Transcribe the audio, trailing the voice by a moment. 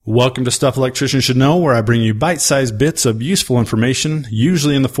Welcome to Stuff Electricians Should Know, where I bring you bite-sized bits of useful information,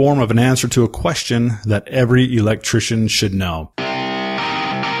 usually in the form of an answer to a question that every electrician should know.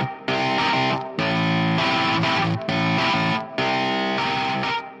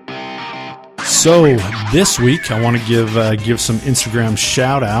 So this week, I want to give some Instagram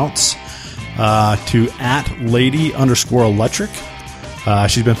shout-outs to @lady_electric.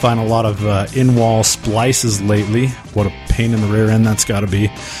 She's been finding a lot of in-wall splices lately. What a pain in the rear end that's got to be.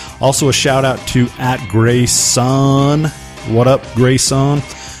 Also a shout out to @GraySun. What up, GraySun?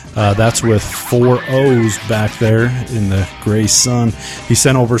 That's with 4 O's back there in the Gray Sun. He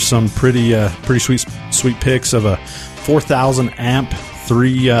sent over some pretty sweet pics of a 4,000 amp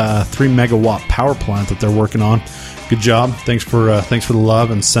 3 megawatt power plant that they're working on. Good job. Thanks for the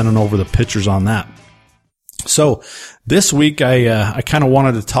love and sending over the pictures on that. So this week I kind of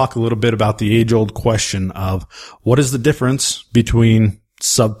wanted to talk a little bit about the age-old question of what is the difference between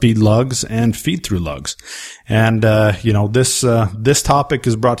Subfeed lugs and Feedthru lugs. And this topic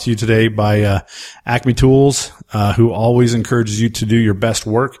is brought to you today by Acme Tools, who always encourages you to do your best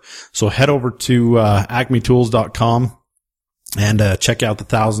work. So head over to acmetools.com and check out the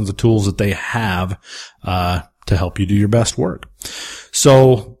thousands of tools that they have to help you do your best work.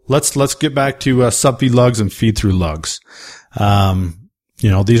 So let's get back to Subfeed lugs and Feedthru lugs.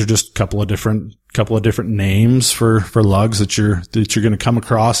 These are just a couple of different names for lugs that you're going to come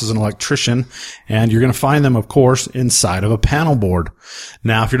across as an electrician, and you're going to find them, of course, inside of a panel board.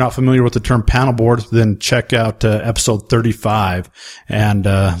 Now, if you're not familiar with the term panel board, then check out episode 35, and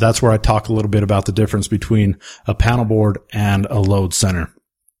that's where I talk a little bit about the difference between a panel board and a load center.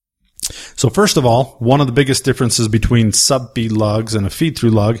 So first of all, one of the biggest differences between Subfeed lugs and a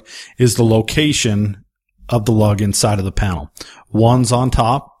Feedthru lug is the location of the lug inside of the panel. One's on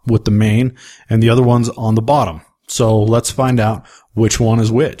top with the main and the other one's on the bottom. So let's find out which one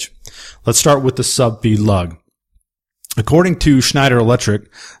is which. Let's start with the Subfeed lug. According to Schneider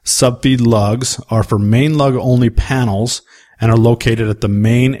Electric, Subfeed lugs are for main lug only panels and are located at the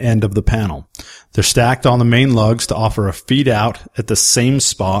main end of the panel. They're stacked on the main lugs to offer a feed out at the same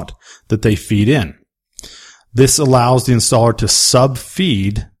spot that they feed in. This allows the installer to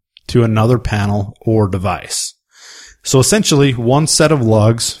sub-feed to another panel or device. So essentially, one set of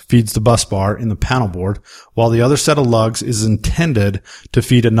lugs feeds the bus bar in the panel board, while the other set of lugs is intended to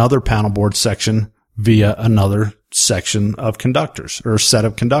feed another panel board section via another section of conductors, or set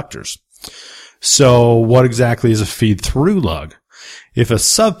of conductors. So what exactly is a Feedthru lug? If a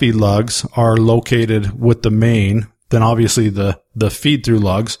Subfeed lugs are located with the main, then obviously the Feedthru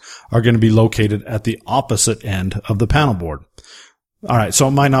lugs are going to be located at the opposite end of the panel board. All right, so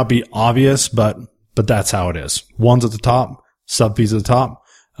it might not be obvious, but that's how it is. One's at the top, Subfeed's at the top,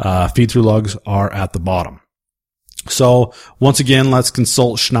 Feedthru lugs are at the bottom. So once again, let's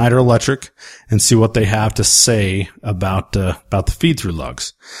consult Schneider Electric and see what they have to say about the Feedthru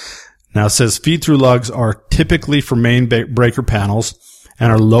lugs. Now it says Feedthru lugs are typically for main breaker panels and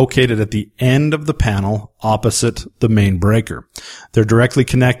are located at the end of the panel opposite the main breaker. They're directly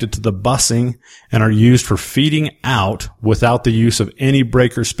connected to the busing and are used for feeding out without the use of any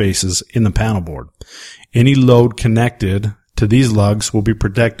breaker spaces in the panel board. Any load connected to these lugs will be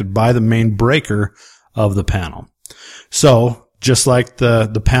protected by the main breaker of the panel. So, just like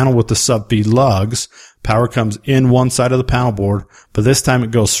the panel with the Subfeed lugs, power comes in one side of the panel board, but this time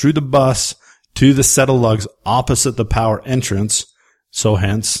it goes through the bus to the set of lugs opposite the power entrance. So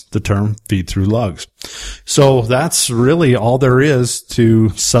hence the term Feedthru lugs. So that's really all there is to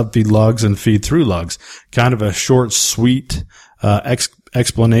Subfeed lugs and Feedthru lugs. Kind of a short, sweet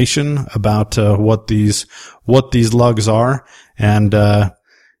explanation about what these lugs are, and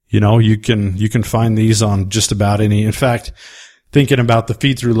you can find these on just about any. In fact, thinking about the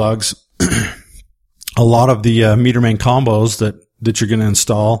Feedthru lugs, a lot of the meter main combos that you're going to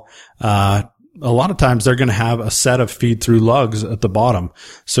install, a lot of times they're going to have a set of Feedthru lugs at the bottom.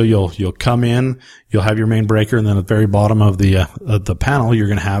 So you'll come in, you'll have your main breaker, and then at the very bottom of the panel, you're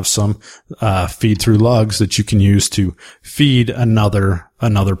going to have some Feedthru lugs that you can use to feed another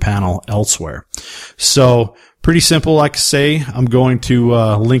panel elsewhere. So pretty simple, like I say. I'm going to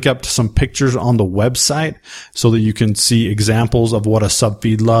link up to some pictures on the website so that you can see examples of what a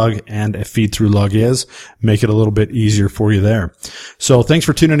Subfeed lug and a Feedthru lug is. Make it a little bit easier for you there. So thanks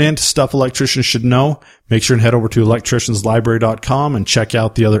for tuning in to Stuff Electricians Should Know. Make sure and head over to electricianslibrary.com and check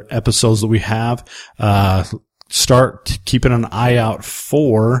out the other episodes that we have. Start keeping an eye out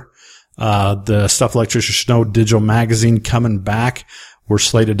for the Stuff Electricians Should Know digital magazine coming back. We're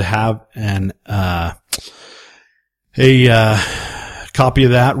slated to have a copy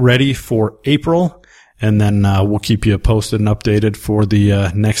of that ready for April. And then we'll keep you posted and updated for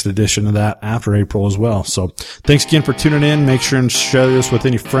the next edition of that after April as well. So thanks again for tuning in. Make sure and share this with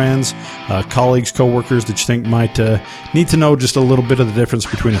any friends, colleagues, coworkers that you think might need to know just a little bit of the difference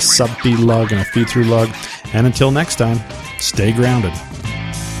between a Subfeed lug and a Feedthru lug. And until next time, stay grounded.